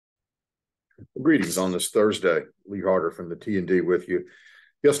Greetings on this Thursday. Lee Harder from the T&D with you.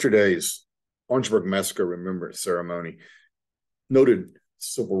 Yesterday's Orangeburg Massacre Remembrance Ceremony. Noted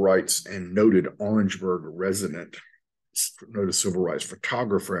civil rights and noted Orangeburg resident, noted civil rights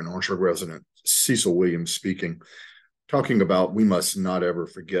photographer and Orangeburg resident Cecil Williams speaking, talking about we must not ever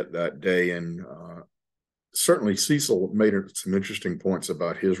forget that day. And certainly Cecil made some interesting points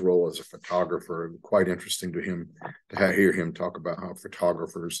about his role as a photographer. Quite interesting to him to hear him talk about how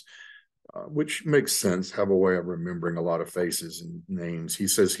photographers which makes sense, have a way of remembering a lot of faces and names. He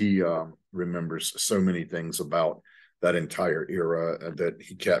says he remembers so many things about that entire era that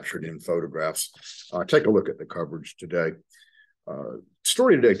he captured in photographs. Take a look at the coverage today.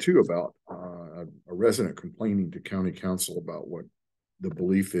 Story today, too, about a resident complaining to county council about what the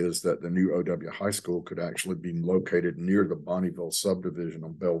belief is that the new OW High School could actually be located near the Bonneville subdivision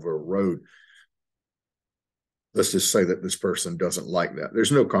on Belleville Road. Let's just say that this person doesn't like that.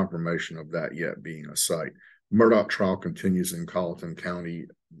 There's no confirmation of that yet being a site. Murdaugh trial continues in Colleton County.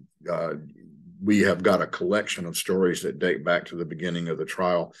 We have got a collection of stories that date back to the beginning of the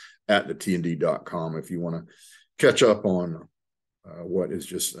trial at the tnd.com. If you want to catch up on what is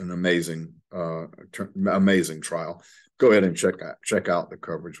just an amazing trial, go ahead and check out the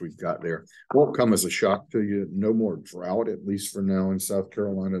coverage we've got there. Won't come as a shock to you. No more drought, at least for now in South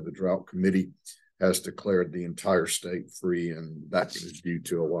Carolina. The Drought Committee has declared the entire state free, and that is due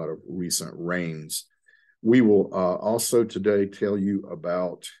to a lot of recent rains. We will also today tell you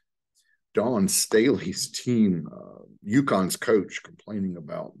about Dawn Staley's team, UConn's coach, complaining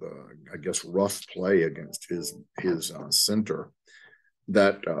about the, I guess, rough play against his center.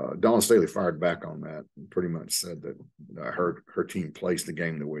 That Dawn Staley fired back on that and pretty much said that her team plays the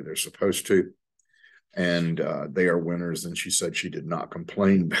game the way they're supposed to, and they are winners. And she said she did not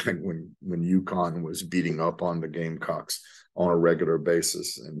complain back when UConn was beating up on the Gamecocks on a regular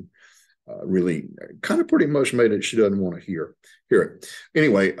basis, and really kind of pretty much made it she doesn't want to hear it.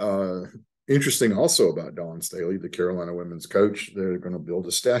 Anyway, interesting also about Dawn Staley, the Carolina women's coach, they're going to build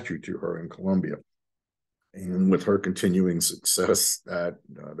a statue to her in Columbia. And with her continuing success, that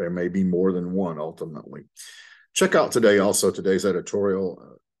there may be more than one ultimately. Check out today's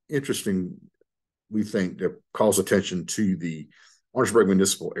editorial. Interesting, we think, that calls attention to the Orangeburg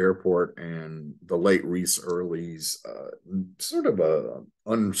Municipal Airport and the late Reese Early's sort of a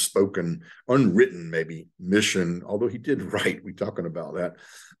unspoken, unwritten maybe mission, although he did write, we're talking about that,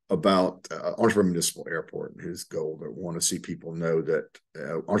 about Orangeburg Municipal Airport and his goal to want to see people know that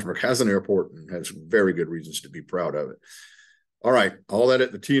Orangeburg has an airport and has very good reasons to be proud of it. All right, all that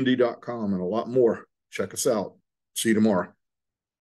at the tnd.com and a lot more. Check us out. See you tomorrow.